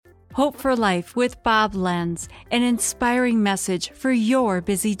Hope for Life with Bob Lenz, an inspiring message for your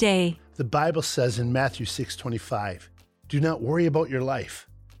busy day. The Bible says in Matthew 6:25, "Do not worry about your life."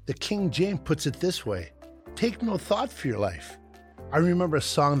 The King James puts it this way, "Take no thought for your life." I remember a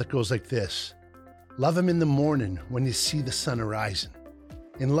song that goes like this, "Love him in the morning when you see the sun arising,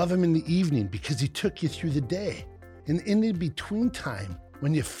 and love him in the evening because he took you through the day. And in the between time,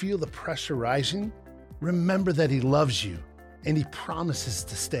 when you feel the pressure rising, remember that he loves you and he promises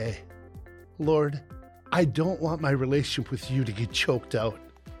to stay." Lord, I don't want my relationship with you to get choked out.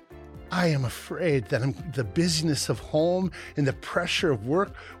 I am afraid that the busyness of home and the pressure of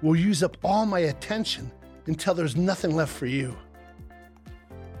work will use up all my attention until there's nothing left for you.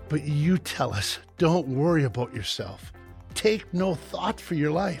 But you tell us, don't worry about yourself. Take no thought for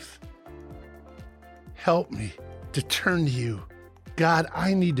your life. Help me to turn to you. God,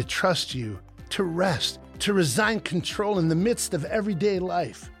 I need to trust you, to rest, to resign control in the midst of everyday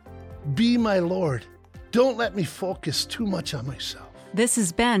life. Be my Lord. Don't let me focus too much on myself. This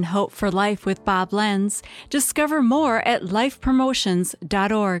has been Hope for Life with Bob Lenz. Discover more at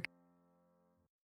lifepromotions.org.